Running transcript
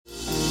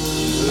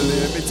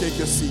take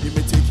your seat. You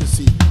may take your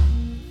seat.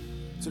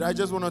 Today I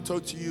just want to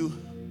talk to you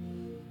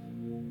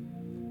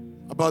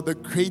about the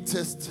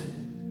greatest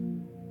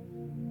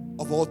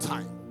of all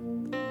time.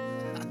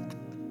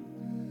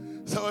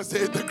 Someone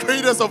say the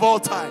greatest of all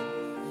time.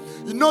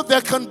 You know,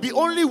 there can be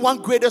only one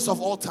greatest of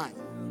all time.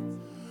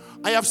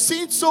 I have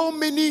seen so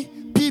many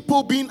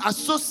people being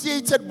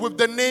associated with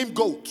the name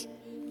GOAT.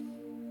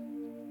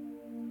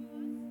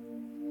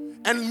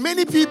 And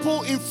many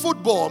people in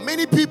football,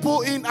 many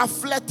people in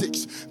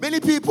athletics, many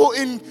people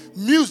in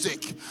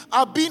music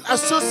are being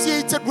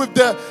associated with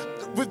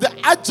the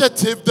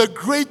adjective, the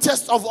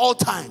greatest of all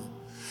time.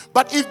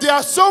 But if there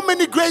are so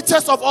many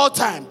greatest of all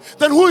time,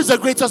 then who is the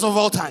greatest of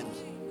all time?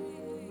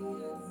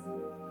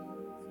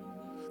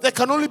 There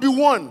can only be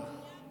one.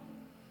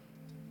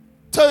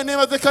 Tell your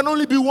neighbor, there can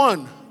only be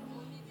one.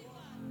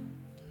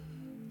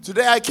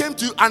 Today I came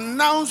to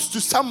announce to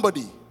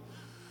somebody.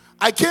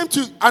 I came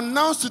to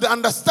announce to the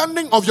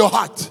understanding of your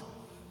heart.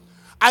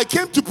 I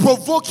came to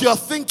provoke your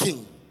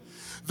thinking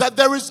that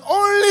there is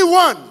only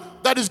one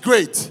that is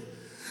great.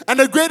 And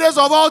the greatest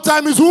of all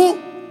time is who?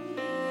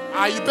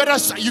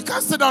 You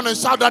can't sit down and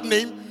shout that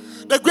name.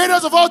 The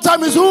greatest of all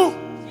time is who?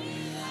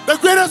 The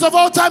greatest of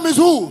all time is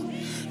who?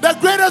 The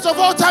greatest of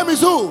all time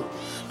is who?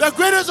 The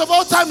greatest of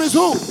all time is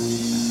who?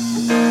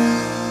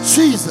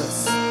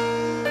 Jesus.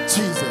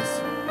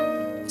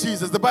 Jesus.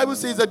 Jesus. The Bible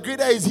says that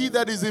greater is he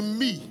that is in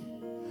me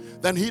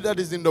than he that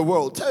is in the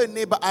world. Tell your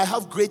neighbor, I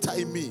have greater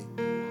in me.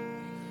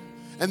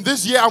 And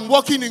this year I'm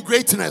walking in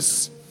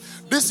greatness.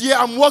 This year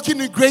I'm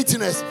walking in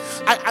greatness.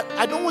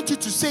 I don't want you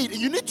to say it.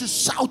 You need to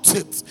shout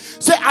it.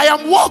 Say, I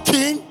am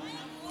walking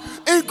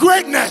in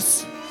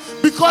greatness.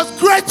 Because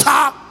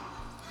greater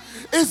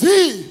is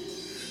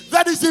he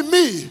that is in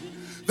me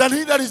than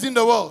he that is in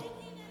the world.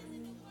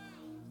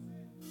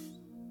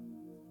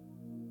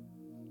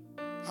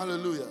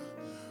 Hallelujah.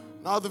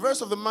 Now, the verse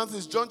of the month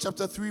is John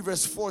chapter 3,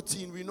 verse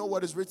 14. We know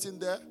what is written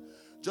there.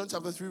 John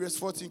chapter 3, verse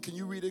 14. Can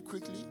you read it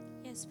quickly?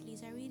 Yes,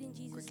 please. I read in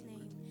Jesus'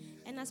 name.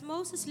 And as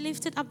Moses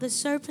lifted up the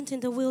serpent in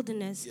the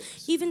wilderness,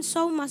 even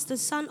so must the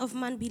Son of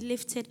Man be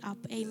lifted up.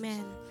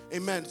 Amen.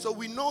 Amen. So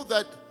we know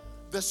that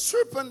the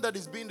serpent that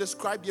is being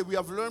described here, we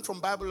have learned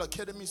from Bible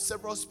Academy,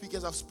 several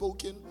speakers have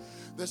spoken.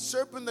 The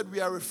serpent that we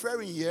are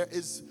referring here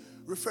is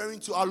referring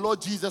to our Lord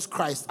Jesus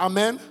Christ.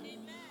 Amen? Amen.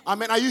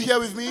 Amen. Are you here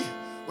with me?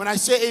 When I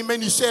say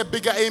amen, you say a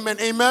bigger amen.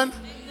 Amen?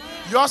 Amen.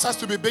 Yours has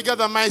to be bigger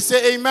than mine.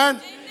 Say amen.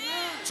 Amen.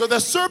 So the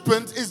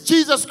serpent is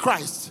Jesus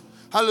Christ.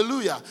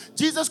 Hallelujah.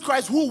 Jesus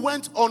Christ who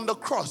went on the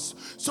cross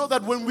so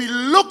that when we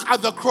look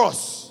at the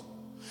cross,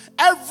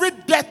 every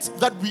debt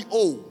that we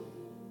owe,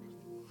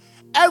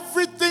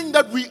 everything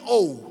that we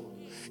owe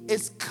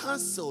is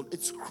cancelled.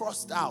 It's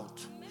crossed out.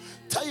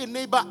 Tell your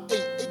neighbor,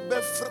 hey, ik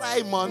ben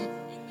vrij, man.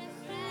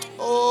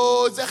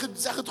 Oh,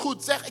 zeg het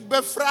goed. Zeg, ik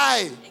ben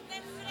vrij.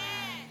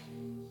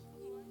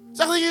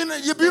 Zeg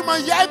tegen je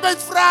buurman, jij bent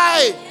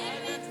vrij.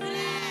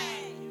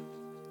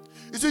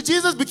 You see,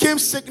 Jesus became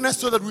sickness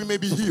so that we may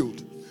be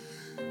healed.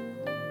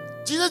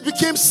 Jesus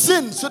became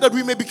sin so that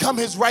we may become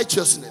his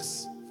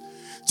righteousness.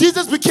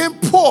 Jesus became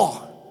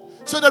poor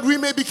so that we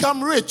may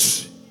become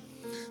rich.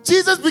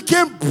 Jesus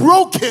became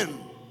broken.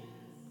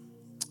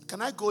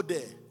 Can I go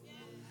there?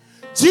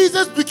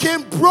 Jesus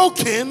became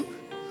broken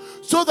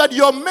so that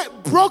your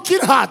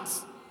broken heart,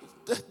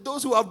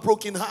 those who have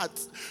broken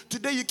hearts,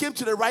 today you came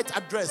to the right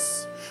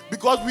address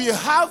because we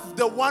have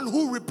the one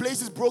who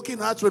replaces broken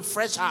hearts with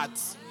fresh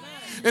hearts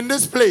in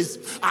this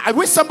place. I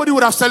wish somebody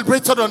would have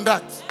celebrated on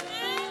that.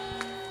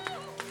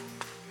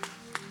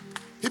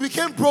 He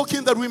became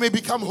broken that we may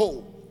become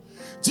whole.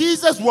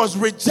 Jesus was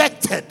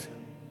rejected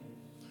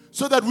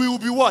so that we will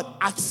be what?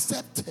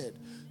 Accepted.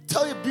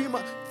 Tell your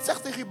buurman,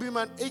 zeg tegen je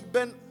buurman, ik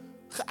ben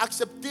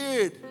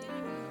geaccepteerd.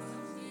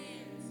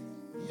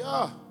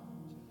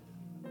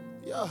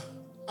 Yeah,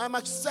 I'm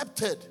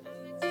accepted.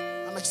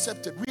 I'm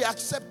accepted. We are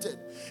accepted.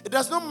 It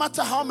does not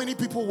matter how many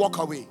people walk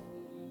away.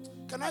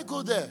 Can I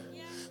go there?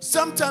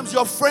 Sometimes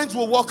your friends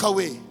will walk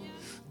away.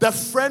 The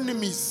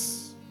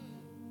frenemies.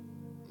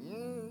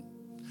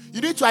 You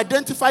need to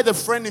identify the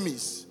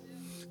frenemies.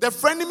 The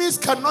frenemies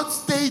cannot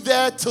stay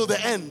there till the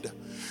end.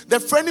 The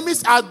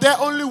frenemies are there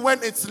only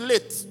when it's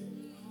lit.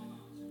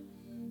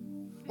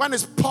 When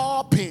it's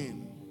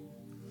popping.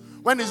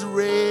 When it's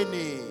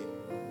raining.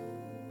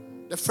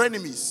 The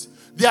frenemies.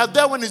 They are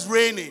there when it's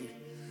raining.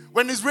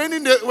 When it's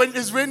raining,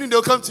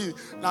 they'll come to you.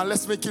 Now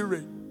let's make it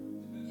rain.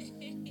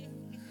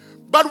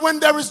 But when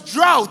there is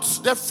drought,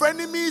 the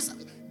frenemies,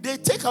 they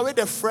take away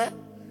the fre.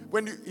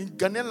 In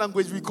Ghanaian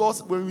language,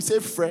 when we say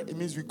fre, it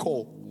means we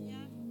call. Yeah.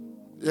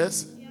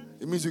 Yes? Yeah.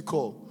 It means we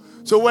call.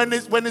 So when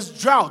it's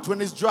drought,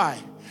 when it's dry,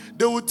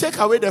 they will take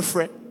away the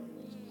fre,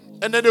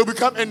 and then they will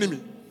become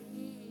enemy.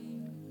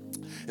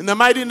 In the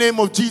mighty name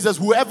of Jesus,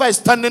 whoever is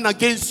standing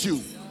against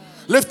you,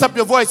 lift up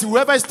your voice.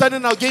 Whoever is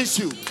standing against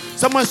you,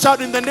 someone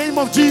shout, in the name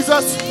of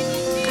Jesus.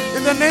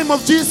 In the name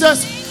of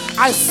Jesus,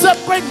 I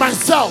separate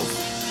myself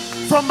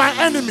from my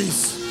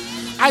enemies.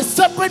 I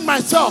separate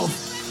myself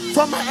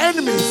from my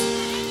enemies.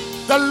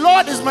 The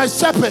Lord is my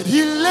shepherd.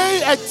 He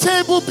lay a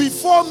table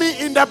before me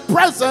in the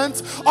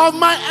presence of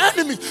my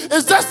enemies.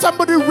 Is there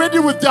somebody ready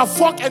with their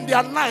fork and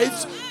their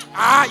knives?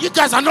 You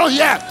guys are not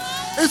here.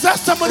 Is there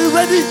somebody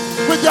ready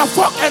with their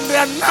fork and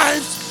their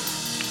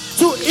knives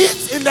to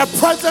eat in the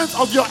presence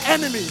of your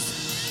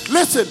enemies?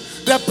 Listen,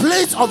 the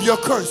place of your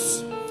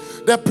curse,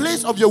 the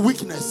place of your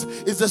weakness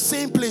is the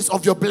same place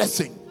of your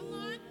blessing.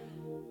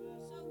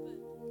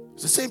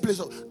 It's the same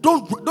place.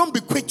 Don't be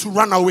quick to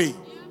run away.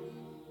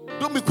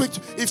 Don't be quick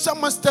if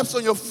someone steps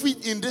on your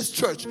feet in this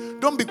church,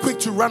 don't be quick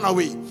to run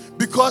away.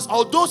 Because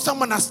although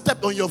someone has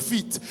stepped on your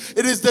feet,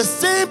 it is the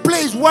same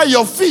place where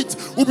your feet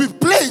will be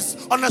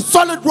placed on a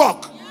solid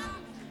rock.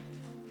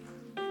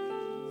 I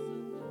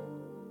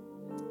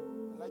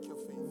like your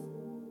faith.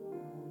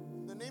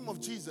 In the name of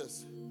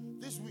Jesus,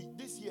 this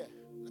year,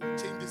 let me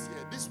change this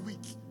year. This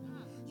week,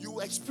 you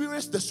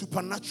experience the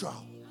supernatural.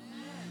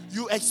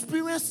 You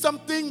experience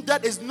something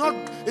that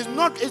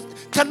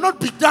cannot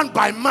be done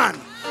by man.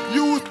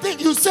 You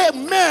say,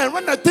 man,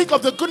 when I think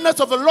of the goodness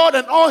of the Lord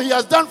and all He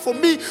has done for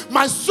me,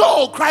 my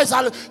soul cries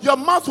hallelujah. Your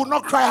mouth will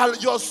not cry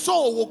hallelujah. Your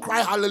soul will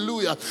cry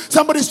hallelujah.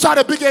 Somebody shout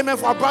a big amen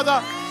for our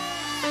brother.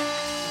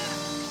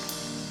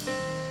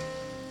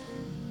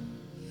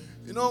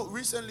 You know,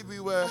 recently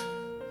we were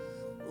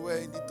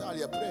in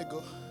Italia.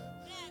 Prego.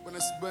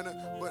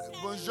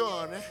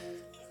 Buongiorno.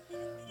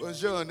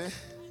 Buongiorno.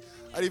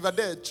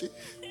 Arrivederci.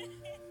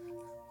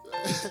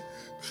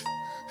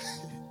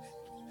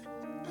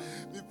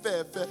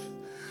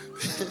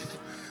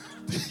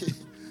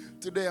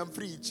 Today I'm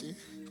preaching.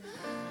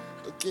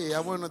 Okay, I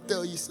want to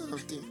tell you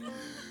something.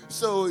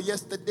 So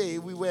yesterday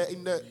we were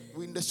in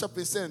the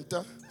shopping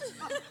center,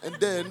 and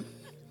then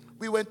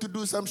we went to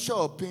do some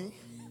shopping.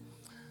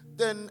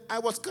 Then I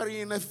was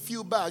carrying a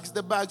few bags.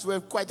 The bags were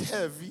quite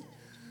heavy.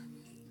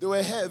 They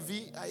were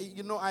heavy.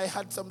 I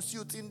had some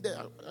suits in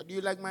there. Do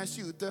you like my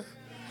suit?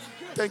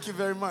 Thank you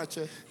very much.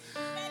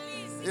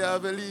 Yeah,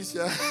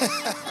 Felicia.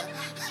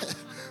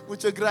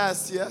 Muchas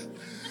gracias.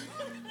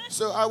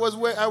 So I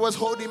was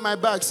holding my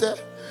bag, sir.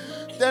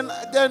 Then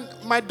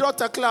my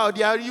daughter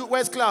Claudia,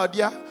 where's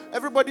Claudia?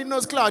 Everybody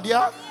knows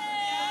Claudia?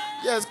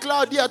 Yes,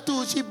 Claudia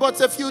too. She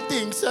bought a few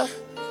things,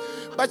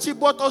 but she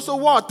bought also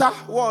water.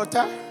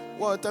 Water.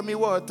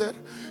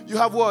 You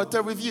have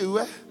water with you,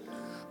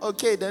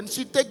 Okay, then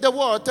she take the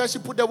water. She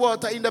put the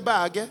water in the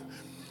bag,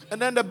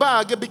 and then the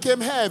bag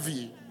became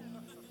heavy.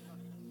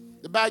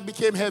 The bag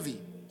became heavy.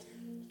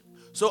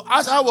 So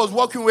as I was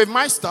walking with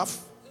my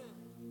stuff,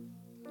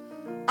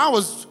 I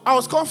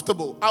was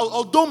comfortable.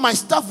 Although my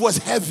stuff was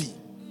heavy.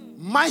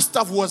 My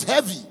stuff was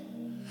heavy.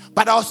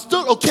 But I was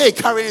still okay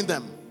carrying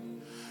them.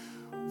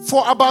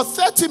 For about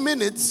 30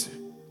 minutes,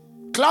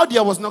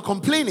 Claudia was not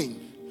complaining.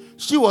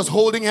 She was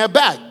holding her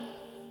bag.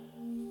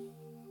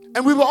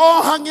 And we were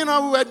all hanging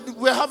out. We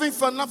were having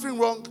fun, nothing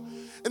wrong.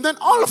 And then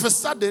all of a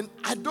sudden,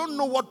 I don't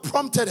know what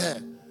prompted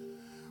her.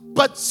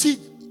 But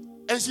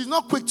she's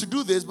not quick to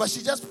do this, but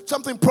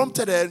something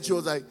prompted her, and she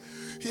was like,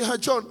 yeah,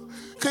 John,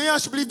 can you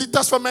actually believe the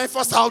task for my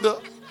first holder?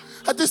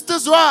 At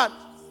this one.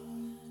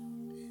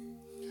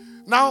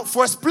 Now,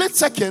 for a split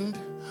second,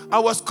 I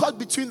was caught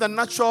between the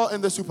natural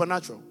and the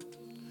supernatural.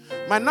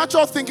 My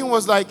natural thinking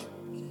was like,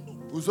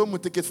 Uzo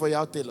moet ticket for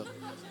jou tellen.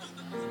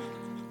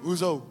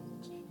 Uzo.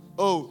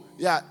 Oh,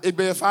 yeah, ik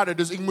ben je vader,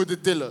 dus ik moet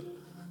het tillen.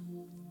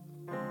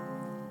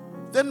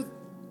 Then,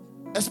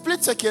 a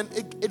split second,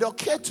 it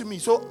occurred to me.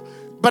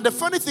 But the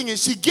funny thing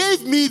is, she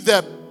gave me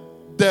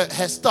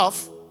her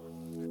stuff,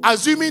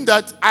 assuming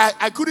that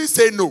I couldn't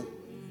say no.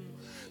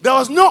 There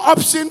was no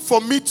option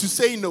for me to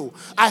say no.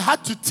 I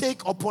had to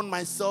take upon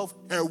myself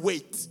her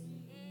weight.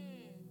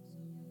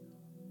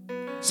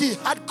 She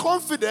had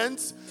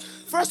confidence.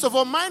 First of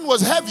all, mine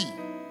was heavy.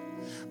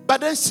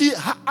 But then she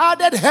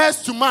added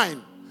hers to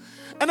mine.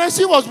 And then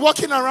she was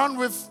walking around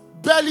with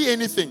barely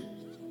anything.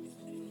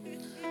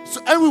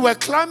 And we were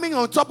climbing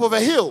on top of a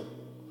hill.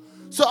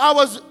 So I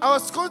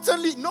was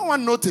constantly, no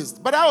one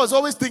noticed. But I was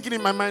always thinking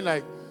in my mind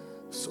like,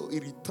 so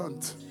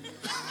irritant.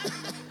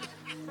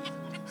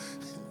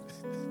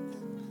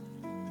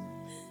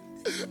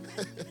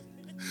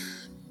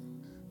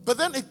 But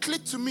then it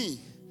clicked to me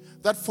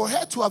that for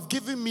her to have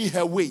given me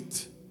her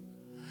weight,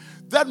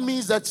 that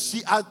means that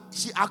she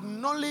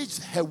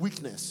acknowledged her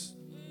weakness.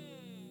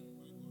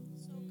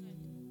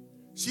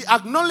 She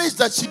acknowledged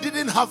that she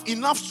didn't have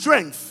enough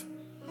strength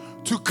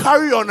to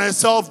carry on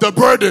herself the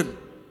burden.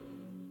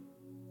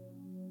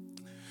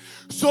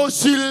 So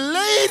she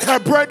laid her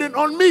burden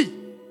on me.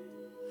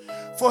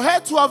 For her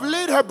to have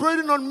laid her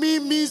burden on me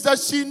means that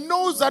she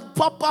knows that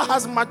Papa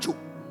has macho.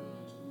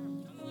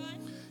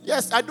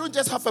 Yes, I don't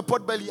just have a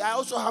pot belly, I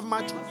also have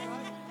macho.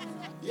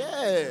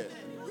 Yeah.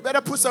 You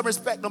better put some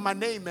respect on my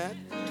name, man.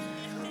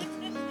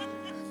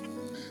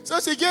 So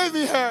she gave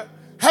me her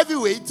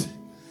heavyweight.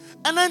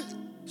 And then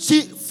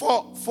she,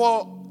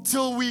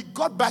 till we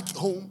got back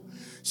home,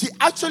 she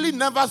actually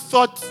never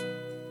thought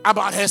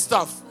about her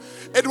stuff.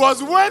 It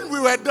was when we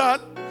were done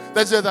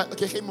that she was like,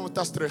 okay, hey,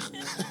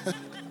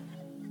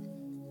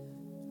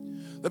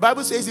 the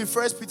Bible says in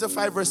 1 Peter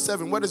 5 verse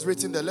 7, what is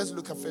written there? Let's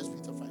look at 1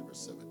 Peter 5 verse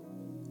 7.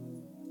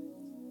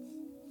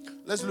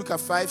 Let's look at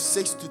 5,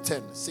 6 to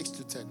 10. 6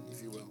 to 10,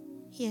 if you will.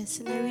 Yes,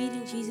 and I read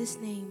in Jesus'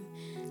 name.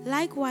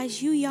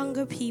 Likewise, you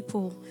younger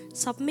people,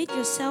 submit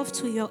yourself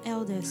to your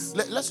elders.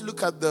 Let's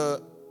look at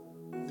the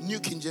New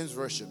King James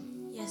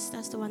Version. Yes,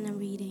 that's the one I'm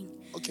reading.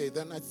 Okay,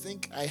 then I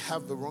think I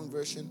have the wrong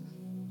version.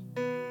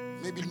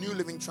 Maybe New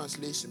Living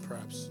Translation,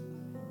 perhaps.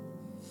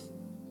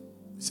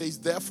 It says,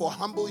 therefore,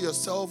 humble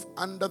yourself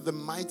under the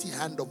mighty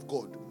hand of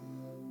God.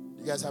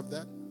 You guys have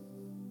that?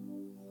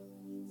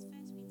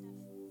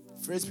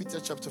 1 Peter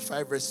chapter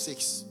 5, verse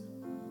 6.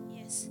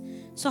 Yes.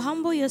 So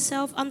humble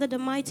yourself under the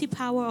mighty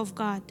power of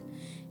God,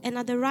 and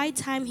at the right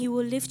time He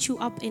will lift you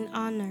up in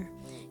honor.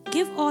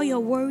 Give all your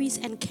worries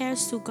and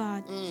cares to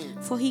God,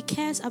 for He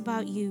cares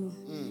about you.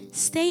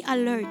 Stay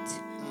alert.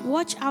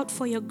 Watch out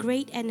for your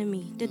great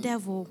enemy, the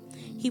devil.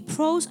 He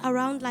prowls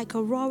around like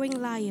a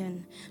roaring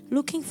lion,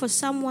 looking for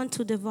someone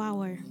to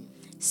devour.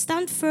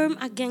 Stand firm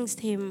against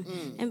him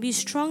and be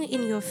strong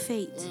in your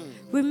faith.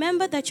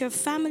 Remember that your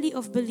family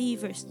of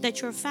believers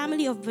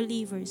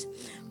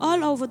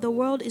all over the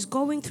world is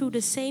going through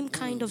the same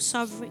kind of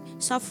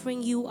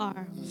suffering you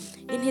are.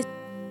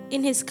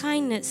 In His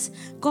kindness,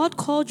 God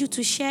called you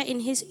to share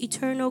in His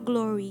eternal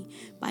glory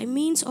by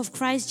means of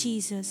Christ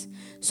Jesus.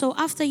 So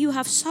after you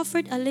have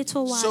suffered a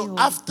little while. So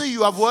after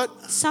you have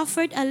what?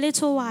 Suffered a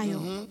little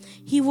while.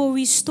 He will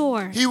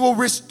restore. He will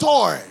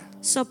restore.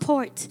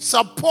 Support.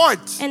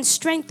 And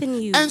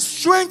strengthen you.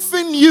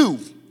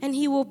 And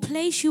He will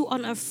place you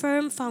on a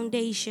firm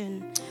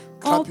foundation.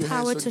 All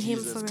power to Him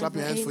forever. Clap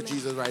your hands Amen. for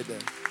Jesus right there.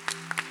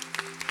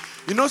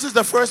 You notice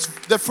the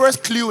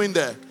first clue in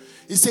there.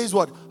 It says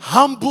what?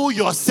 Humble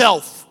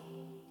yourself.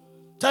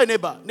 Tell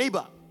your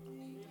neighbor.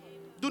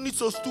 Do niet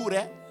zo stoer,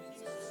 hè?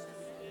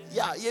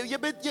 Ja,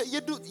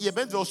 je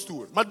bent wel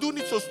stoer. Maar doe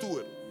niet zo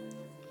stoer.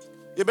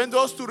 Je bent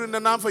wel stoer in de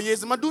naam van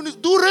Jezus. Maar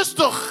doe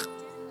rustig.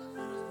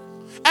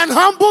 And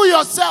humble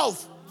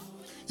yourself.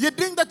 Je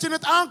denkt dat je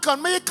het aan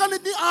kan, maar je kan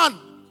het niet aan.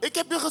 Ik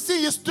heb je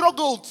gezien, je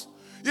struggelt.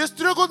 Je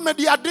struggelt met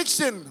die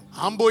addiction.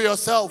 Humble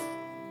yourself.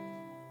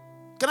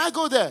 Can I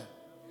go there?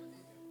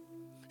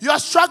 You are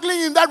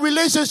struggling in that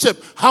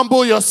relationship.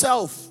 Humble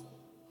yourself.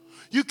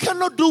 You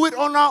cannot do it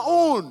on our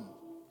own.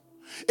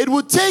 It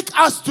will take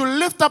us to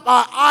lift up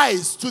our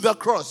eyes to the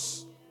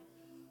cross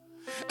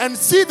and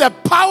see the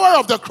power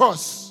of the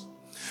cross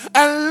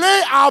and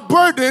lay our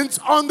burdens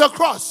on the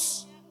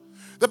cross.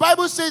 The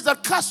Bible says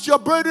that cast your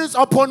burdens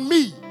upon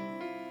me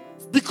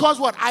because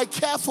what? I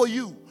care for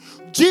you.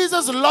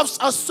 Jesus loves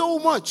us so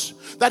much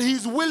that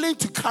He's willing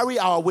to carry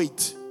our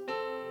weight.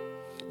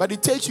 But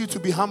it takes you to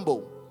be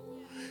humble.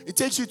 It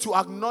takes you to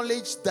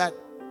acknowledge that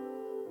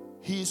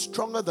He is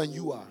stronger than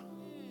you are.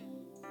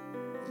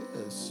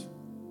 Yes.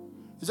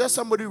 Is there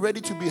somebody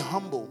ready to be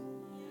humble?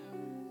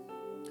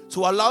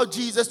 To allow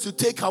Jesus to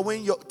take away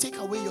your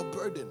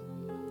burden.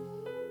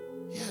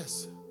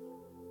 Yes.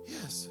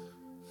 Yes.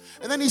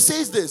 And then He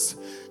says this.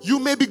 You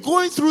may be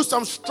going through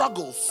some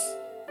struggles.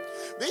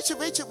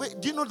 Wait,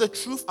 do you know the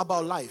truth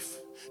about life?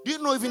 Do you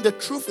know even the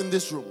truth in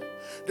this room?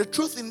 The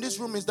truth in this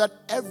room is that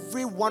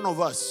every one of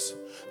us,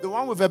 the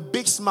one with a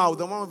big smile,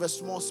 the one with a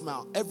small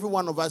smile, every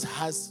one of us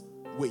has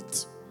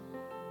weight.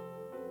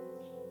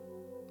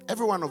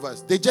 Every one of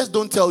us. They just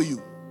don't tell you.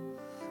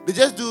 They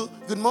just do,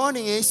 good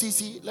morning,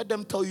 ACC. Let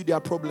them tell you their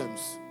problems.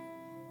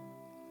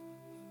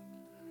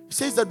 It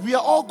says that we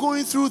are all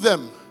going through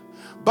them.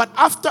 But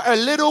after a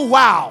little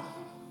while,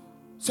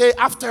 say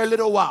after a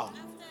little while,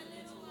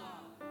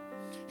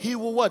 He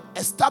will what?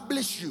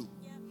 Establish you.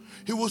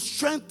 He will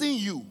strengthen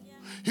you.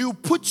 He will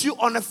put you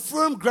on a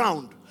firm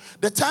ground.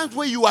 The times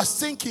where you are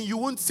sinking, you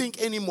won't sink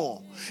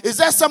anymore. Is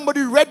there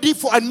somebody ready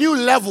for a new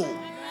level?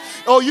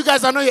 Oh, you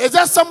guys are not here. Is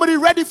there somebody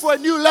ready for a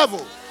new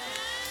level?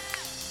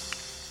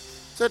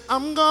 Said,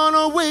 I'm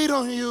gonna wait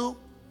on you.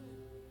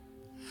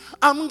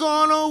 I'm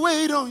gonna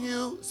wait on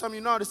you. Some of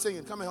you know how to sing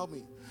it. Come and help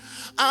me.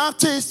 I've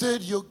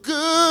tasted your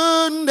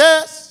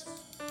goodness.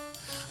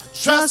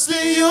 Trust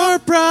in your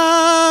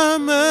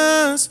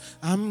promise.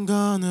 I'm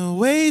gonna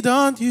wait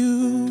on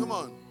you. Come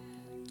on.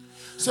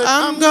 Said,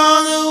 I'm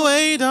gonna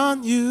wait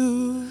on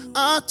you.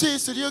 I've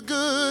tasted your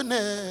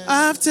goodness.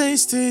 I've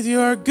tasted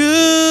your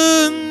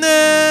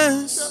goodness.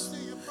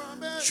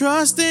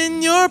 Trust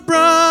in your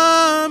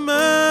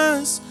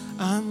promise.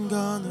 I'm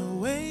gonna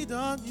wait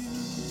on you.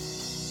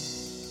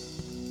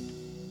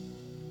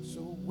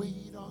 So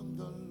wait on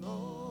the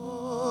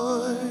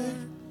Lord.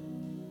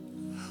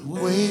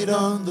 Wait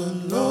on the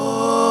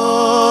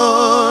Lord.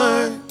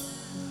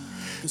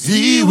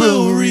 He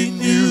will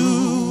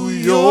renew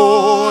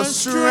your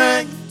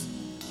strength.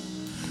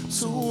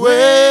 So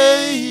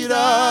wait,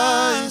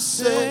 I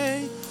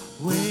say,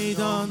 wait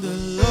on the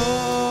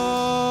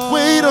Lord.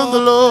 wait on the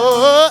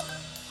Lord.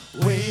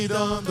 Wait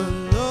on the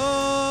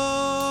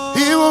Lord.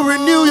 He will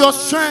renew your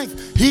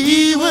strength.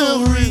 He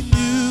will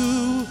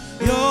renew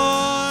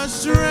your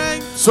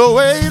strength. So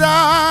wait,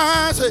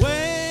 I say.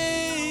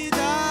 Wait,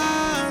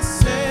 I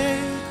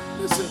say.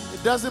 Listen,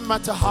 it doesn't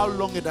matter how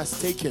long it has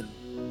taken.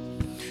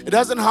 It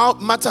doesn't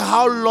matter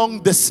how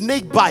long the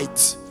snake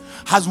bite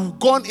has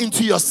gone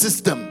into your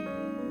system.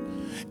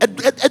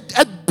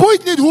 At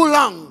boeit niet hoe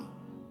lang.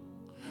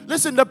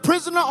 Listen, the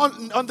prisoner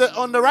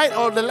on the right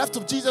or the left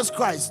of Jesus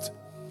Christ,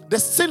 the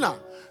sinner,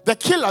 the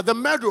killer, the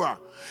murderer,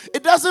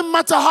 it doesn't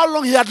matter how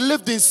long he had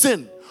lived in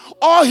sin.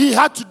 All he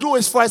had to do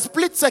is for a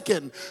split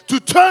second to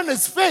turn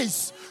his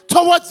face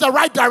towards the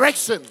right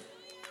direction.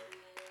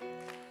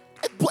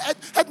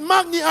 Het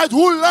maakt niet uit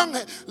hoe lang.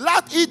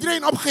 Laat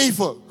iedereen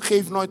opgeven.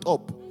 Geef nooit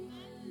op.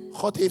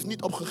 God heeft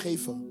niet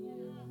opgegeven.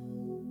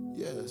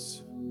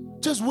 Yes.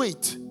 Just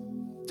wait.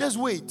 Just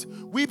wait.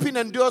 Weeping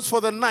endures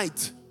for the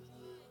night.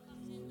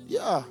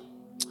 Ja.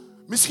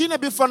 Misschien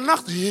heb je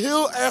vannacht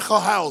heel erg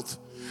gehuild.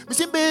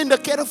 Misschien ben je in de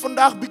kerk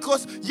vandaag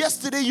because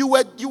yesterday you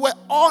were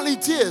all in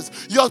tears.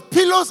 Your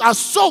pillows are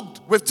soaked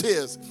with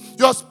tears.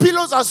 Your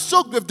pillows are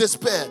soaked with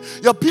despair.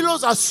 Your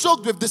pillows are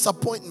soaked with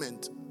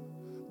disappointment.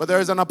 But there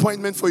is an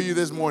appointment for you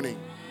this morning.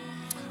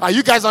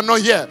 You guys are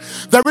not here.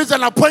 There is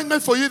an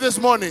appointment for you this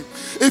morning.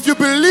 If you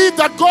believe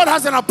that God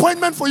has an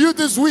appointment for you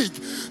this week,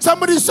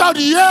 somebody shout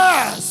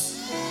yes.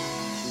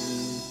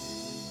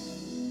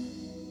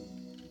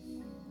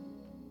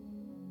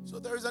 So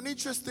there is an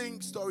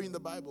interesting story in the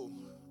Bible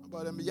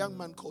about a young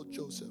man called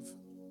Joseph.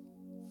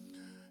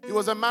 He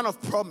was a man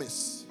of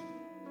promise.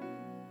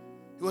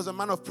 He was a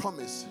man of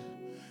promise.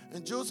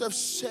 And Joseph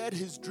shared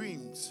his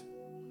dreams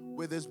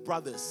with his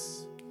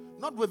brothers.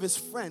 Not with his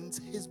friends,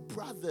 his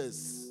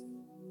brothers.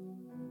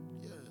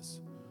 Yes.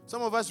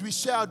 Some of us, we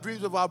share our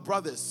dreams with our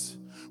brothers.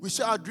 We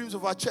share our dreams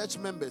with our church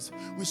members.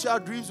 We share our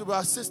dreams with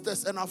our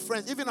sisters and our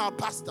friends, even our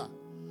pastor.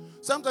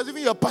 Sometimes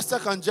even your pastor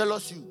can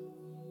jealous you.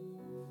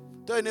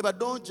 Tell your neighbor,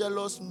 don't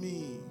jealous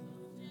me.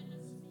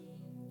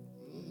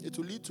 It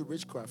will lead to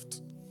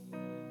witchcraft.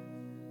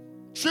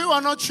 True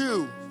or not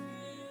true?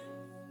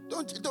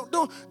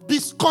 Don't be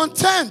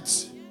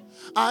content.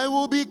 I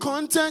will be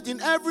content in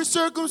every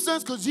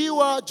circumstance because you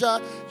are Jah.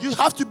 You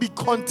have to be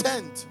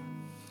content.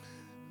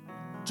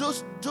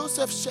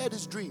 Joseph shared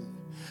his dream.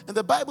 And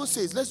the Bible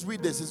says, let's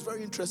read this. It's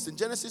very interesting.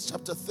 Genesis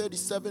chapter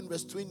 37,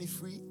 verse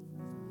 23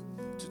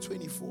 to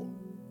 24.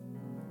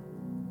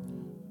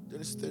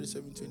 Genesis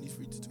 37,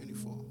 23 to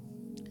 24.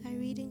 I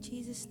read in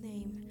Jesus'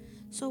 name.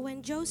 So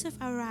when Joseph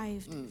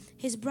arrived,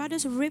 his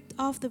brothers ripped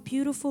off the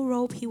beautiful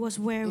robe he was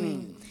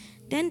wearing.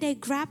 Then they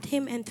grabbed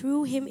him and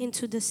threw him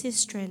into the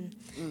cistern.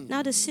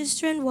 Now the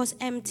cistern was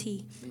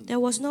empty. There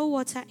was no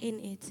water in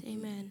it.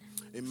 Amen.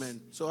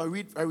 Amen. So I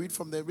read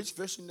from the, which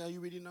version are you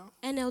reading now?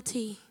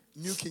 NLT.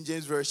 New King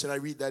James Version. I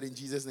read that in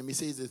Jesus' name. He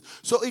says this.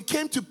 So it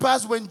came to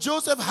pass when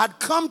Joseph had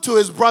come to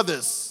his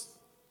brothers,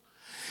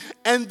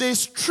 and they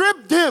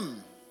stripped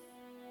him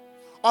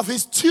of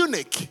his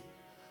tunic.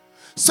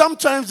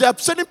 Sometimes there are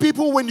certain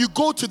people, when you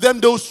go to them,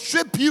 they'll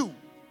strip you.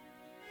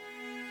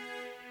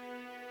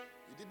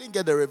 Didn't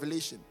get the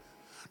revelation.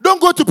 Don't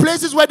go to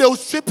places where they'll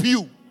strip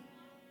you.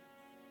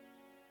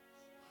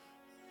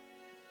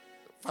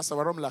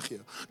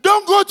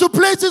 Don't go to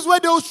places where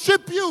they'll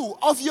strip you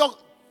of your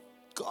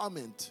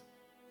garment.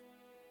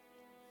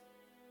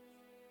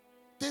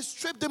 They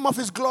stripped him of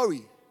his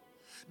glory.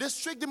 They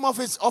stripped him of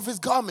his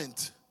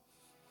garment.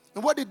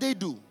 And what did they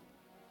do?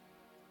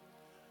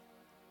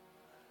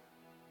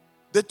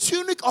 The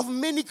tunic of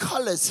many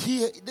colors.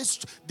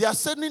 There are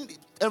certain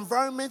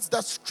environments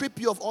that strip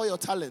you of all your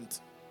talent.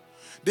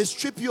 They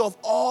strip you of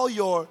all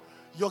your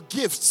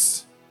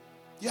gifts.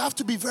 You have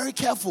to be very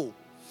careful.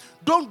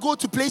 Don't go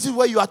to places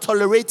where you are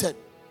tolerated.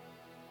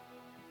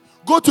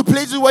 Go to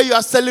places where you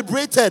are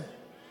celebrated.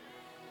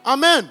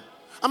 Amen.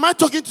 Am I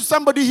talking to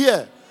somebody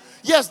here?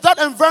 Yes, that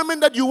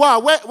environment that you are,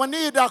 where when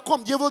they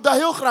come, you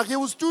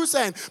will still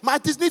saying,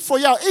 "But it is need for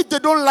you." If they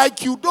don't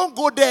like you, don't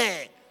go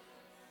there.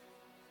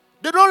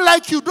 They don't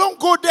like you, don't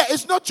go there.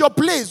 It's not your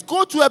place.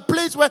 Go to a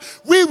place where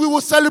we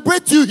will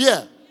celebrate you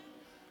here.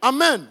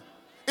 Amen.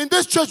 In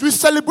this church, we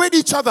celebrate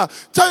each other.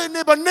 Tell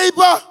your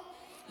neighbor,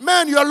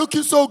 man, you are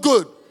looking so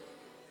good.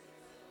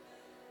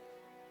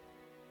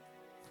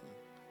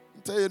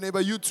 Tell your neighbor,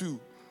 you too.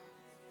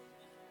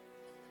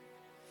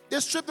 They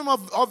stripped him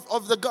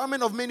of the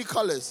garment of many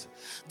colors.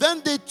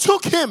 Then they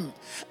took him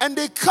and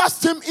they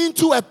cast him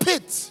into a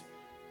pit.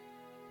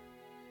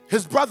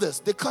 His brothers,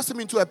 they cast him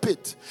into a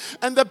pit.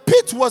 And the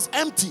pit was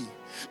empty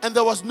and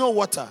there was no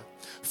water.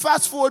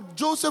 Fast forward,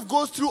 Joseph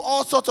goes through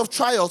all sorts of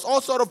trials,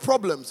 all sorts of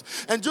problems.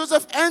 And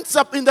Joseph ends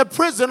up in the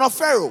prison of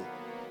Pharaoh.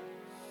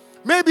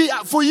 Maybe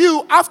for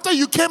you, after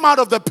you came out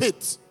of the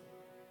pit,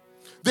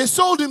 they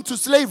sold him to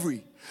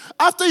slavery.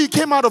 After you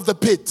came out of the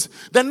pit,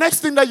 the next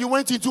thing that you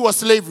went into was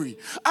slavery.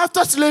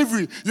 After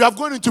slavery, you have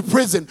gone into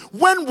prison.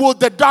 When will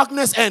the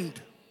darkness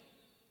end?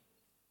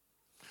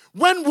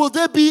 When will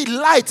there be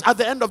light at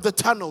the end of the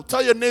tunnel?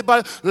 Tell your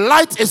neighbor,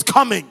 light is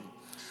coming.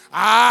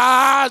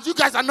 You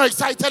guys are not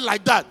excited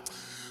like that.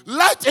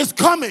 Light is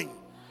coming.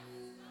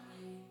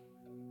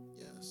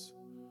 Yes.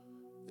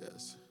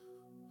 Yes.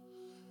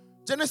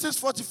 Genesis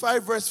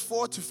 45 verse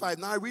 4 to 5.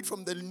 Now I read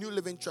from the New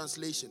Living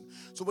Translation.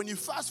 So when you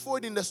fast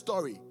forward in the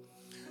story,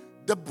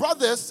 the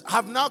brothers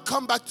have now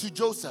come back to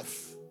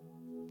Joseph.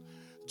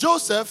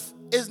 Joseph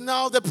is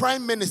now the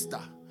prime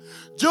minister.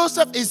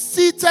 Joseph is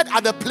seated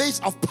at the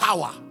place of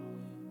power.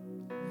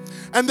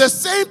 And the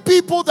same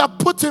people that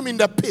put him in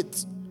the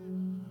pit,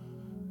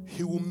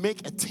 he will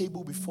make a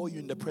table before you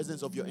in the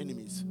presence of your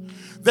enemies.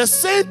 The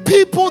same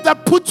people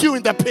that put you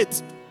in the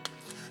pit.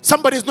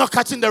 Somebody's not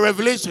catching the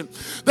revelation.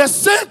 The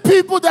same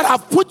people that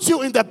have put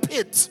you in the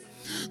pit,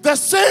 the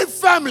same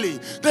family,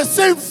 the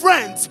same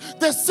friends,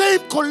 the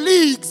same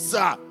colleagues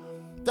that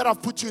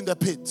have put you in the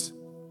pit,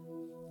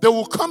 they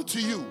will come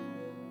to you.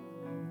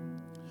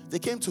 They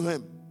came to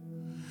him.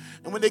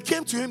 And when they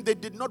came to him, they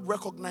did not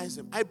recognize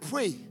him. I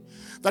pray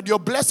that your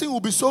blessing will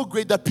be so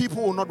great that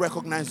people will not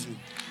recognize you.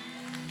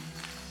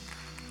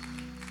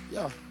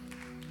 Yeah.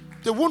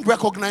 They won't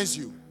recognize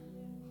you.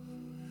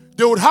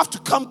 They would have to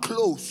come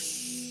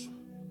close.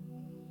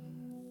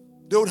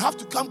 They would have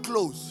to come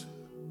close.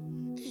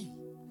 Hey,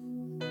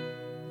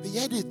 they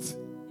had it.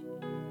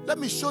 Let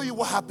me show you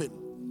what happened.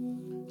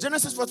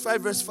 Genesis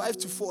 45 verse 5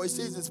 to 4, it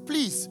says this,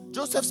 please,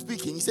 Joseph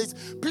speaking, he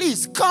says,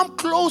 please come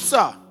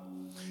closer,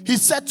 he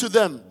said to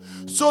them.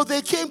 So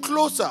they came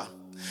closer,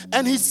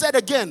 and he said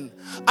again,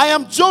 I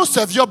am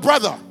Joseph, your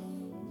brother,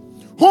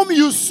 whom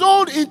you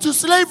sold into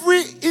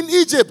slavery in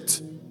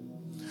Egypt.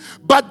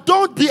 But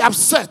don't be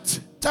upset.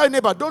 Tell your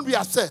neighbor, don't be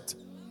upset.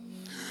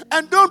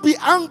 And don't be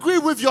angry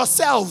with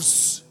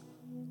yourselves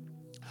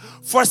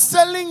for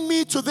selling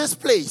me to this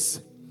place.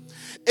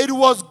 It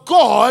was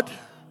God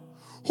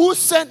who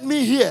sent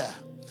me here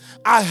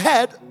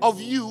ahead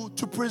of you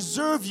to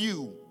preserve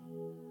you.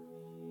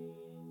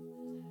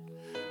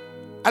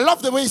 I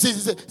love the way he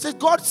says,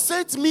 God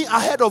sent me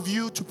ahead of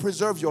you to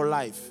preserve your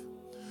life.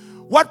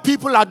 What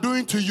people are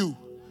doing to you,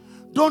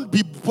 don't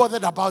be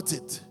bothered about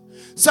it.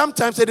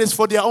 Sometimes it is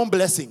for their own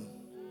blessing.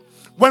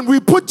 When we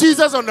put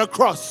Jesus on the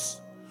cross,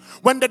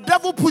 when the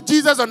devil put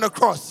Jesus on the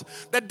cross,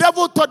 the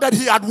devil thought that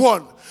he had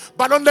won.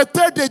 But on the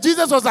third day,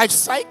 Jesus was like,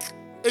 psych,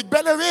 ik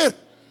ben er weer.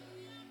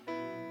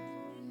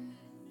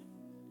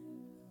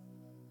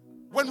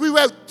 When we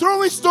were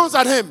throwing stones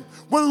at him,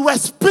 when we were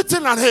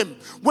spitting at him,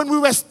 when we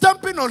were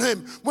stamping on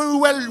him, when we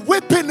were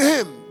whipping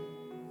him,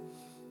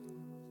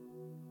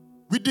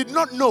 we did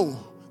not know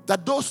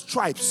that those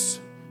stripes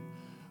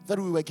that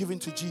we were giving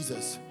to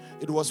Jesus,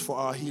 it was for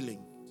our healing.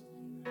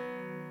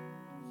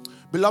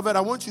 Beloved,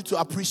 I want you to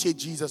appreciate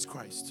Jesus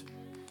Christ.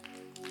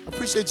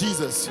 Appreciate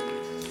Jesus.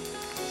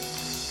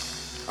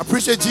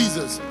 Appreciate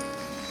Jesus.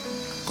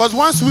 Because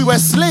once we were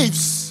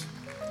slaves.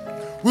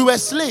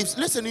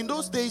 Listen, in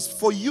those days,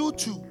 for you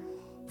to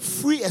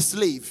free a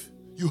slave,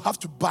 you have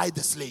to buy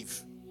the slave.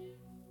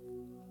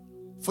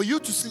 For you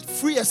to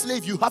free a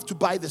slave, you have to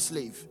buy the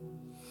slave.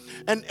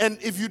 And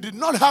if you did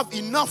not have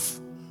enough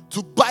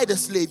to buy the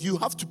slave, you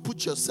have to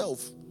put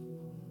yourself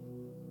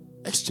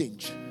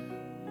exchange.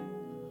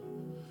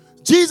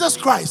 Jesus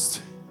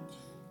Christ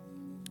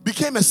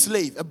became a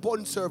slave, a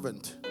bond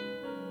servant,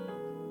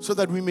 so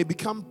that we may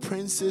become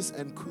princes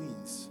and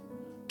queens,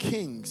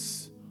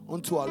 kings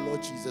unto our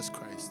Lord Jesus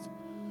Christ.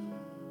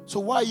 So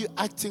why are you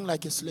acting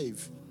like a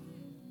slave?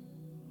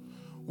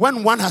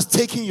 When one has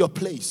taken your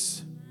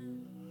place.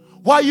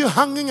 Why are you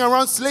hanging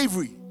around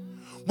slavery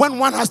when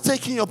one has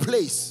taken your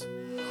place?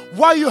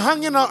 Why are you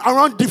hanging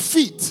around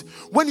defeat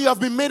when you have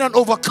been made an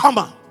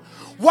overcomer?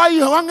 Why are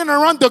you hanging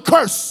around the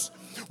curse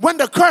when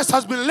the curse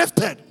has been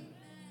lifted?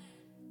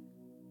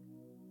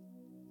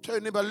 Tell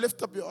your neighbor,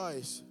 lift up your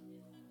eyes.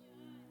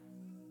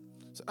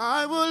 So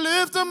I will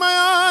lift up my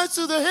eyes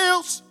to the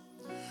hills,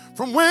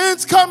 from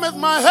whence cometh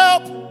my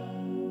help.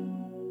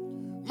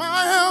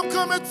 My help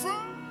cometh from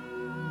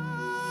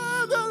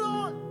the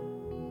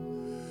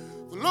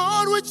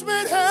Lord which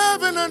made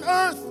heaven and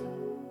earth.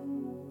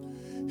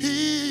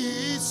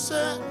 He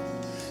said,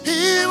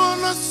 he will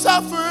not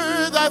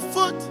suffer thy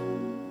foot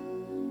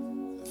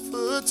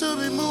to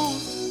be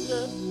moved.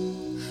 Yeah.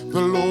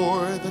 The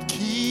Lord that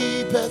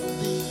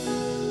keepeth thee,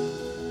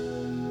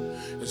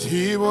 as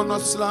he will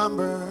not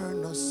slumber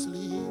nor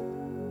sleep.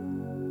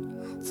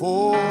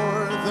 For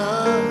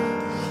the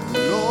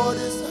Lord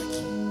is thy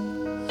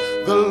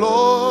keep, the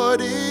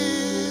Lord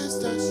is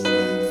thy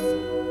strength.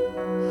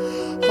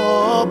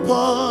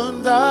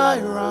 Upon thy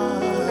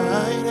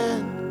right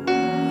hand,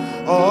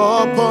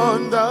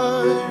 upon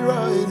thy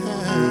right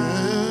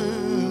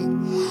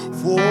hand.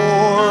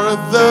 For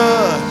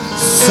the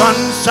sun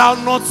shall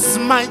not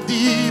smite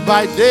thee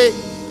by day,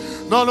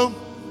 nor the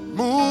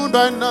moon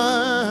by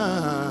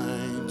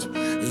night.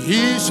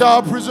 He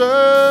shall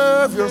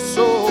preserve your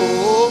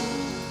soul,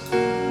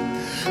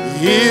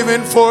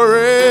 even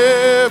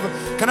forever.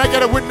 Can I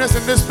get a witness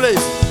in this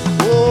place?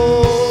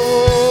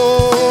 Oh,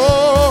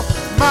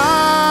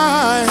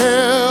 my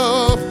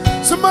help.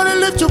 Somebody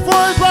lift your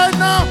voice right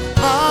now.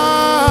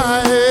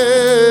 My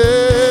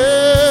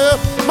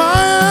help, my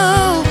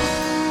help.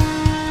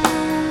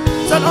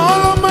 Said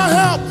all of my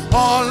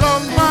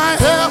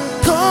help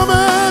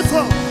coming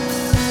from.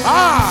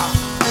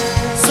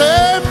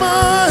 Say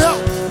my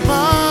help,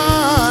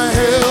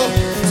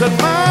 said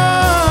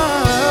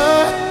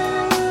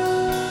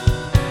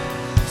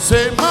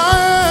say my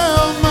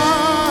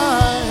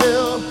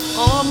help,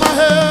 all my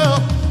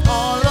help,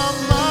 all of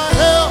my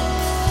help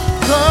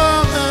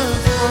coming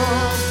from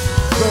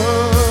the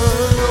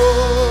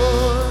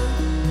Lord.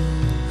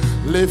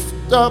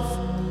 up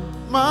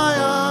my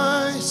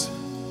eyes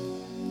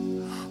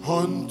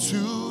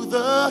unto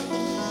the hills.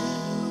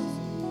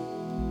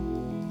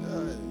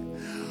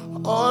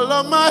 All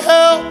of my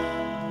help.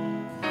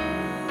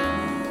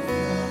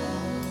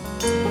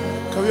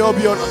 Can we all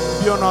be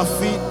on our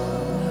feet?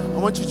 I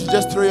want you to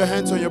just throw your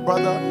hands on your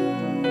brother.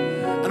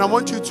 And I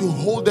want you to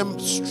hold them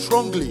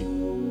strongly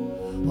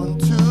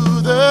unto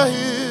the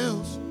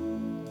hills.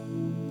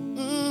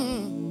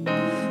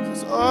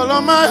 'Cause all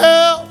of my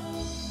help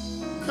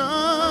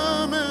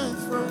coming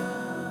from.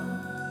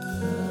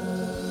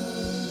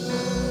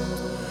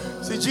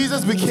 See,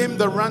 Jesus became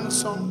the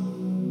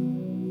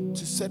ransom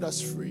to set us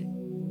free.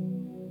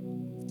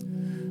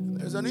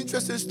 There's an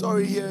interesting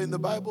story here in the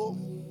Bible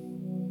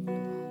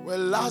where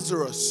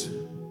Lazarus,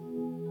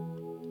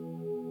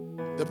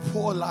 the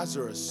poor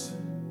Lazarus,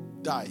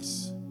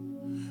 dies.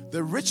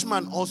 The rich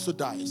man also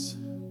dies.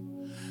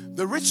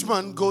 The rich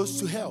man goes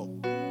to hell.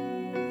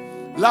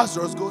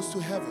 Lazarus goes to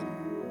heaven.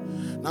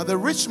 Now the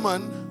rich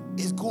man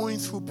is going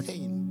through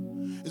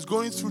pain, is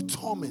going through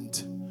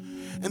torment.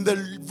 And the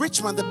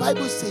rich man, the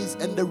Bible says,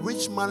 and the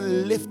rich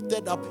man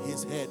lifted up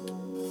his head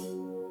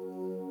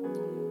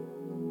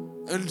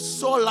and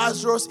saw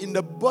Lazarus in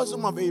the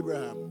bosom of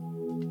Abraham.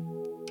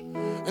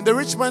 And the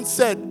rich man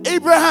said,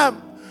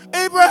 Abraham,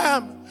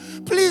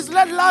 please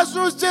let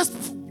Lazarus just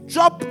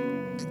drop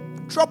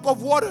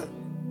of water.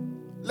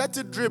 Let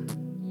it drip.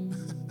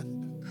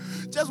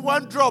 Just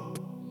one drop.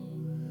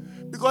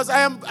 Because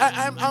I'm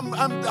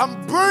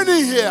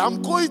burning here.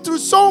 I'm going through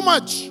so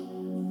much.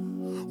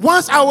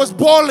 Once I was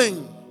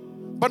boiling,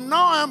 but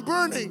now I'm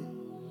burning.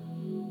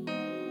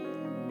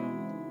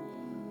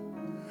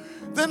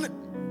 Then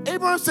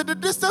Abraham said, the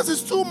distance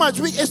is too much.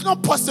 It's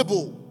not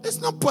possible.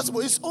 It's not possible.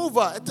 It's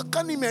over. It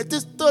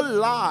is still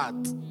lot.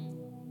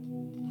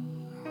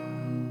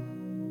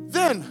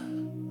 Then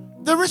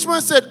the rich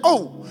man said,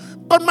 oh,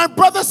 but my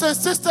brothers and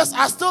sisters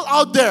are still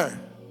out there.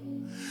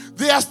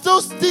 They are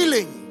still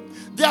stealing.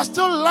 They are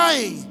still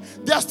lying.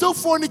 They are still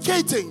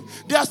fornicating.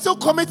 They are still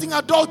committing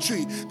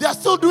adultery. They are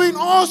still doing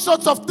all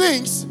sorts of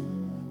things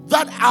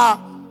that are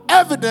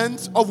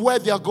evidence of where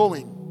they are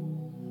going.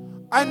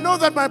 I know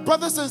that my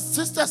brothers and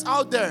sisters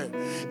out there,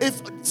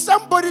 if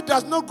somebody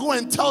does not go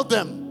and tell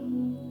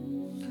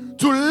them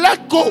to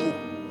let go,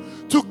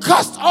 to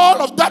cast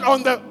all of that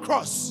on the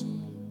cross,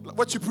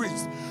 what you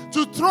preached,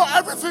 to throw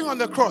everything on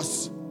the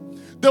cross,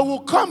 they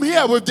will come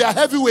here with their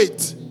heavy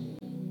weight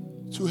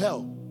to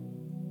hell.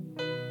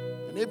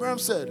 And Abraham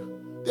said,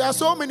 there are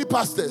so many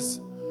pastors.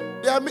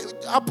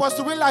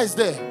 Apostle Willa is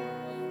there.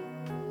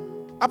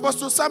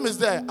 Apostle Sam is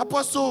there.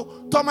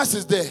 Apostle Thomas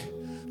is there.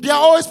 They are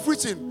always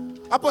preaching.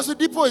 Apostle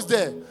Depot is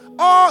there.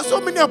 Oh,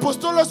 so many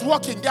apostolos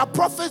walking. There are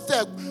prophets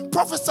there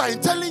prophesying,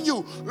 telling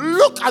you,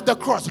 look at the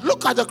cross,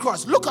 look at the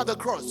cross, look at the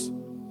cross.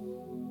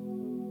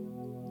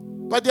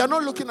 But they are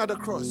not looking at the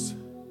cross.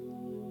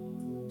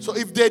 So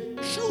if they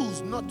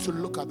choose not to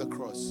look at the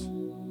cross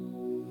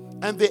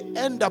and they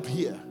end up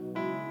here,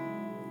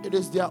 it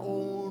is their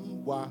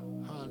own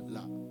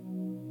wahala.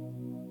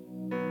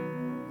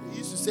 He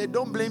used to say,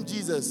 don't blame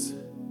Jesus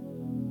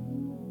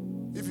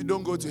if you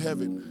don't go to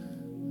heaven.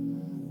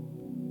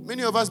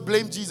 Many of us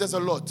blame Jesus a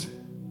lot.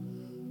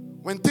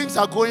 When things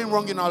are going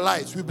wrong in our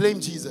lives, we blame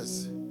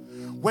Jesus.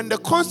 When the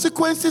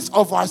consequences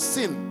of our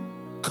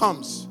sin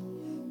comes,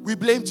 we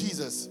blame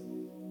Jesus.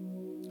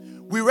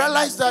 We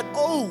realize that,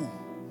 oh,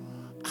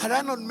 had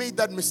I not made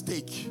that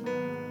mistake,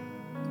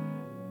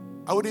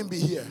 I wouldn't be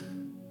here.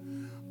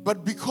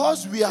 But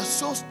because we are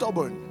so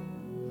stubborn,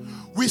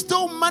 we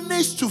still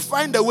manage to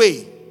find a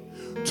way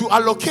to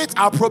allocate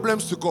our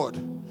problems to God,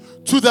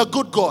 to the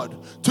good God,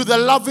 to the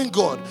loving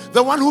God,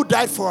 the one who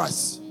died for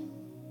us.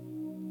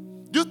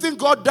 Do you think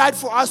God died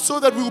for us so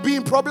that we will be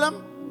in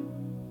problem?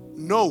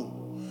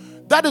 No.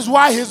 That is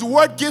why His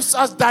word gives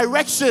us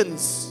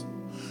directions,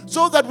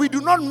 so that we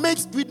do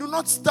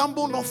not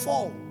stumble nor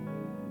fall.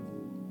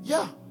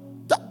 Yeah.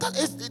 That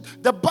is,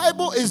 the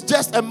Bible is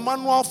just a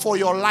manual for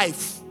your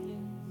life.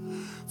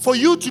 For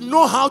you to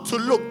know how to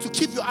look, to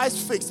keep your eyes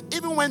fixed.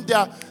 Even when there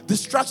are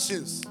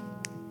distractions,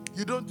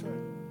 you don't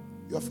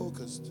turn. You are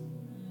focused.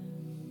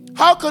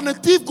 How can a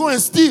thief go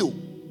and steal?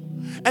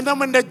 And then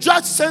when the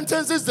judge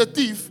sentences the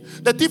thief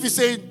is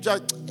saying,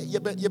 Judge, you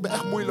be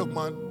moeilijk,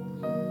 man.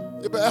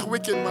 Je bent echt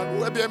wicked, man.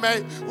 Hoe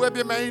heb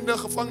je mij in de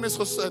gevangenis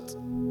gezet?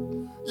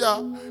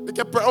 Ja, ik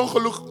heb per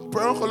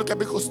ongeluk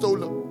heb ik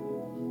gestolen.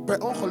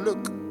 Per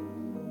ongeluk.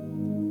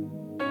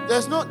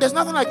 There's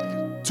nothing like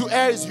to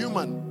err is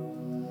human.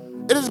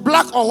 It is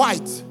black or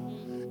white.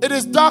 It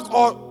is dark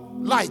or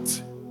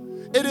light.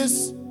 It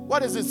is,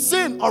 what is it?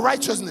 Sin or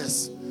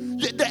righteousness.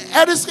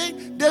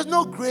 There's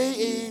no gray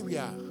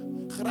area.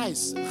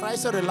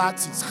 Grijze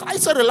relaties.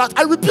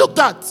 I rebuke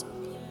that.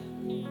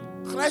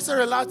 Grijze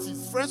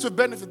relaties. Friends with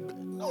benefit.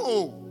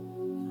 No.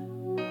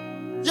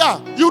 Yeah,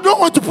 you don't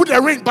want to put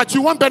a ring, but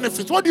you want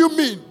benefits. What do you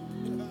mean?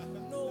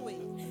 No way.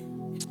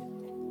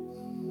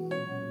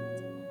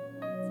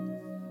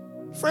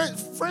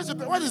 Friends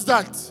with, what is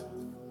that?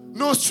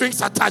 No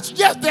strings attached.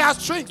 Yes, there are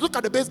strings. Look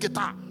at the bass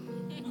guitar.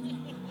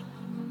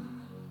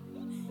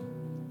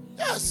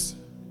 Yeah.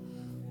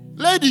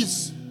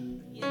 Ladies,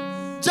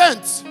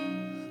 gents,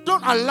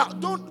 don't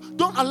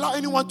allow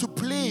anyone to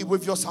play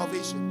with your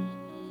salvation.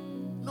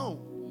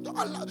 No. Don't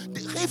allow.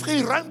 Geef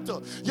geen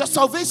ruimte. Your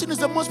salvation is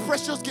the most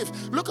precious gift.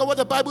 Look at what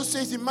the Bible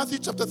says in Matthew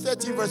chapter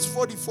 13, verse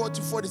 44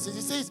 to 46.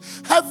 It says,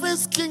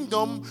 Heaven's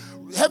kingdom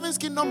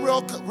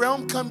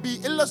realm can be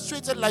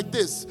illustrated like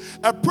this.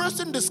 A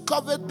person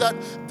discovered that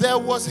there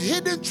was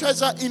hidden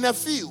treasure in a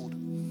field.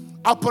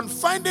 Upon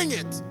finding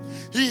it,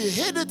 he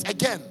hid it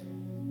again.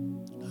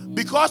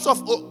 Because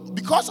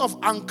of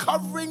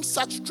uncovering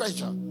such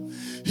treasure,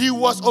 he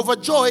was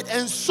overjoyed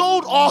and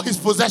sold all his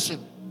possession.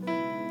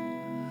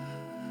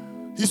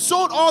 He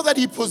sold all that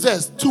he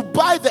possessed to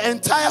buy the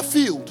entire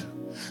field,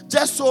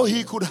 just so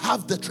he could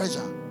have the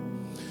treasure.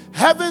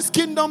 Heaven's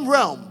kingdom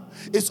realm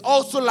is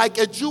also like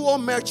a jewel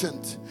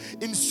merchant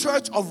in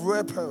search of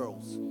rare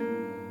pearls.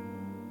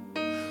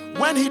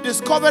 When he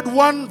discovered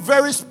one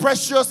very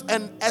precious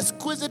and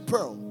exquisite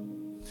pearl,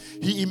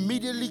 he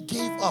immediately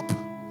gave up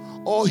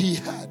all he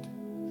had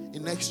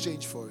in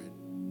exchange for it.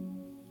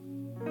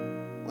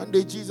 One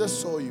day Jesus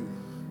saw you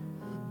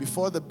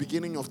before the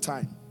beginning of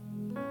time.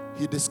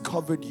 He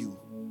discovered you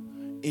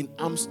in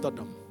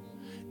Amsterdam,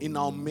 in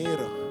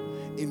Almere,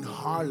 in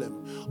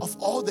Haarlem. Of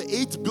all the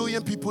 8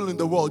 billion people in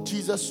the world,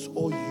 Jesus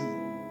saw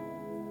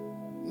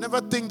you.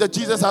 Never think that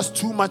Jesus has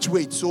too much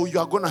weight, so you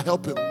are going to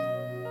help him.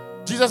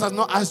 Jesus has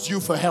not asked you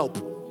for help.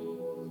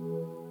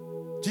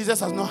 Jesus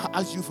has not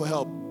asked you for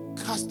help.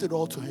 Cast it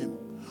all to him.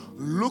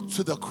 Look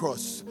to the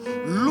cross.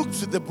 Look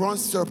to the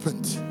bronze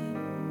serpent.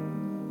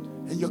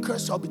 And your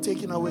curse shall be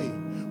taken away.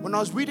 When I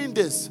was reading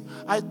this,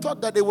 I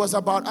thought that it was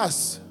about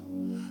us.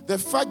 The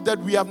fact that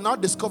we have now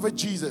discovered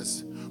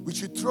Jesus, we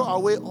should throw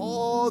away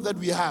all that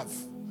we have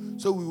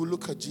so we will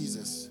look at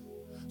Jesus,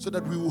 so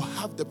that we will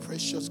have the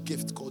precious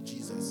gift called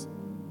Jesus.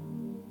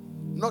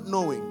 Not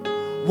knowing,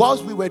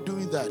 whilst we were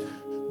doing that,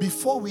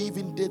 before we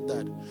even did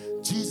that,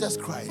 Jesus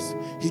Christ,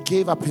 he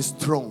gave up his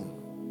throne.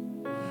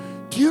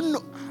 Do you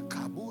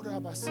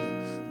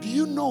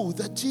know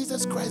that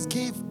Jesus Christ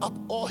gave up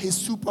all his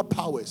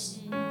superpowers?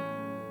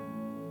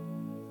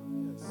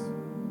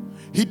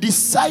 He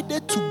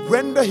decided to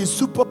render his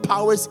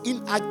superpowers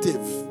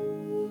inactive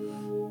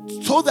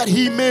so that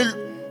he may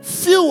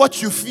feel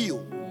what you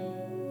feel,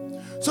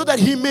 so that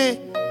he may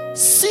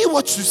see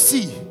what you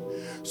see,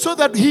 so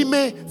that he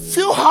may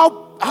feel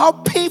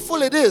how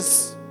painful it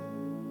is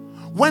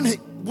when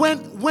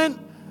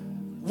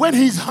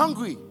he's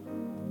hungry.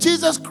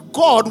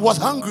 God was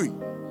hungry.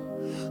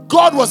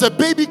 God was a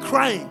baby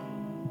crying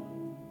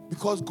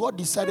because God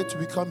decided to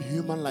become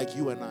human like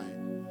you and I.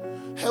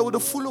 Hij wilde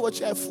voelen wat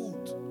jij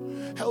voelt.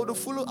 Hij wilde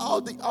voelen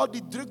al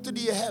die drukte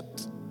die je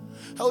hebt.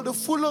 Hij wilde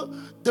voelen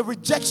the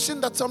rejection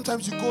that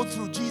sometimes you go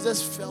through.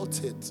 Jesus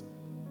felt it.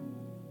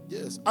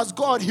 Yes. As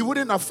God, he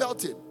wouldn't have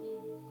felt it.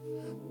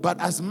 But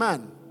as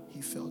man,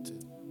 he felt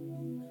it.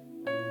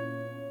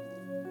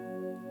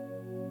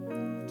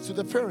 To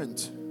the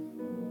parent,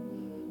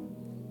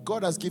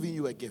 God has given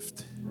you a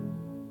gift.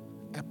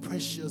 A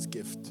precious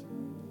gift.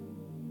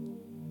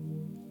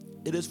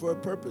 It is for a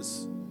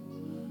purpose.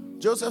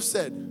 Joseph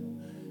said,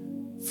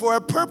 for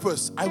a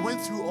purpose, I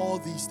went through all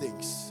these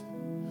things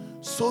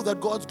so that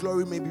God's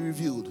glory may be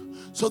revealed,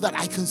 so that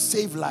I can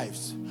save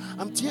lives.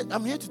 I'm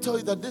here to tell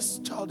you that this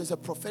child is a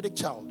prophetic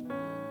child.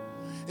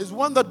 It's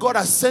one that God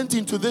has sent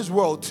into this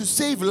world to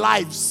save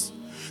lives.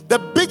 The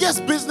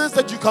biggest business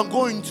that you can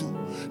go into,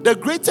 the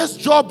greatest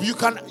job you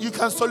can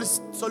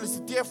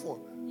solicit for,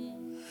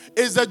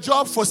 is the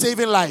job for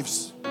saving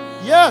lives.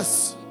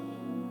 Yes.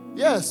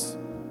 Yes.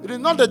 It is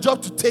not the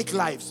job to take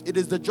lives. It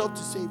is the job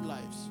to save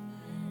lives.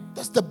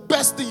 That's the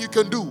best thing you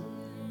can do.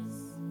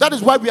 That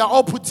is why we are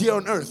all put here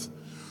on earth.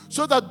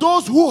 So that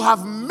those who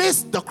have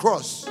missed the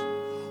cross,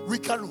 we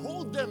can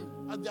hold them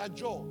at their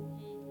jaw.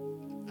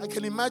 I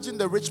can imagine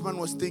the rich man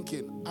was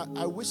thinking,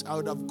 I wish I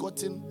would have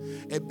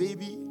gotten a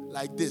baby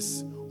like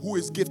this, who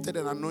is gifted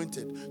and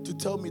anointed, to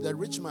tell me that,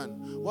 rich man,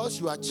 whilst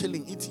you are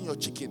chilling, eating your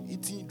chicken,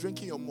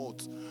 drinking your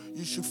malt,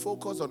 you should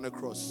focus on the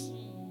cross.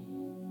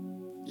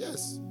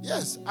 Yes,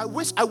 yes. I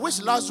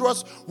wish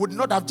Lazarus would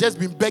not have just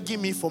been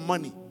begging me for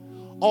money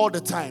all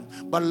the time,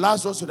 but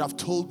Lazarus would have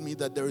told me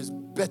that there is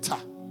better.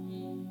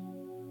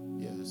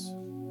 Yes.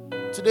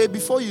 Today,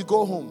 before you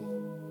go home,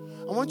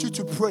 I want you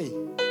to pray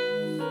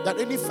that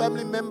any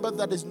family member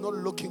that is not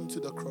looking to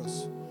the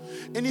cross,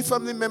 any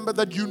family member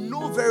that you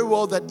know very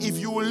well that if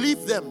you will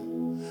leave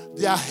them,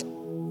 they are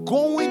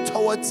going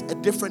towards a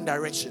different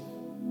direction.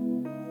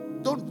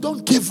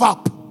 Don't give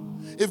up.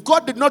 If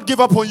God did not give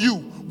up on you,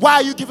 why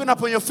are you giving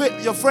up on your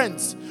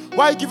friends?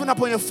 Why are you giving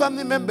up on your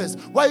family members?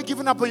 Why are you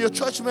giving up on your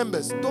church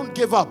members? Don't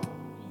give up.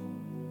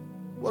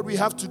 What we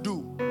have to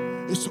do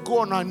is to go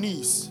on our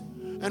knees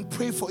and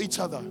pray for each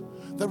other,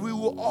 that we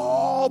will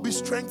all be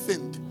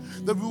strengthened,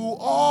 that we will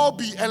all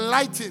be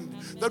enlightened,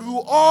 that we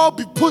will all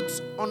be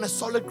put on a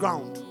solid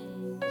ground.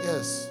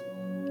 Yes.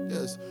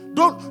 Yes.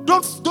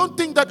 Don't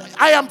think that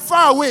I am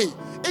far away.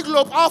 Ik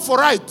loop al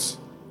vooruit.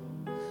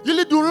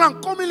 Jullie doen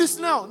lang. Kom jullie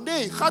snel.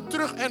 Nee, ga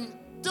terug en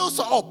til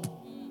ze op.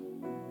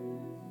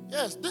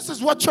 Yes, this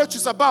is what church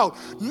is about.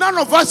 None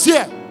of us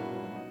here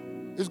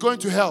is going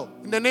to hell.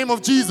 In the name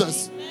of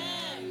Jesus.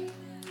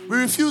 We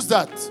refuse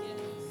that.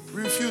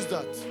 We refuse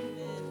that.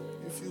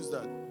 We refuse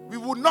that. We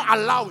will not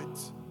allow it.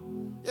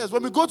 Yes,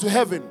 when we go to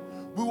heaven,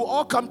 we will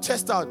all come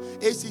test out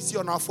ACC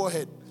on our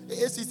forehead.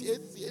 ACC.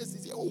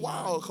 Oh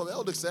wow,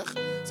 geweldig zeg.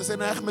 Ze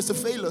zijn echt met z'n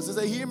velen. Ze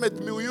zijn hier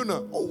met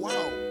miljoenen. Oh wow.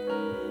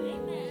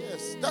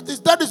 Yes, that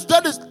is.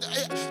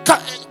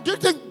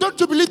 Don't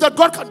you believe that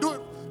God can do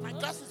it? My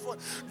glasses for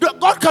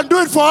God can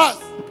do it for us.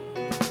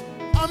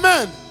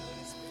 Amen.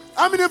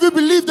 How many of you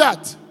believe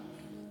that?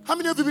 How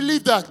many of you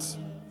believe that?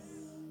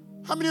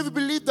 How many of you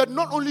believe that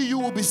not only you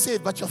will be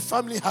saved, but your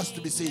family has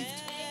to be saved?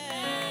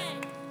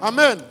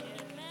 Amen.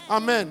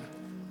 Amen.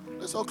 Let's all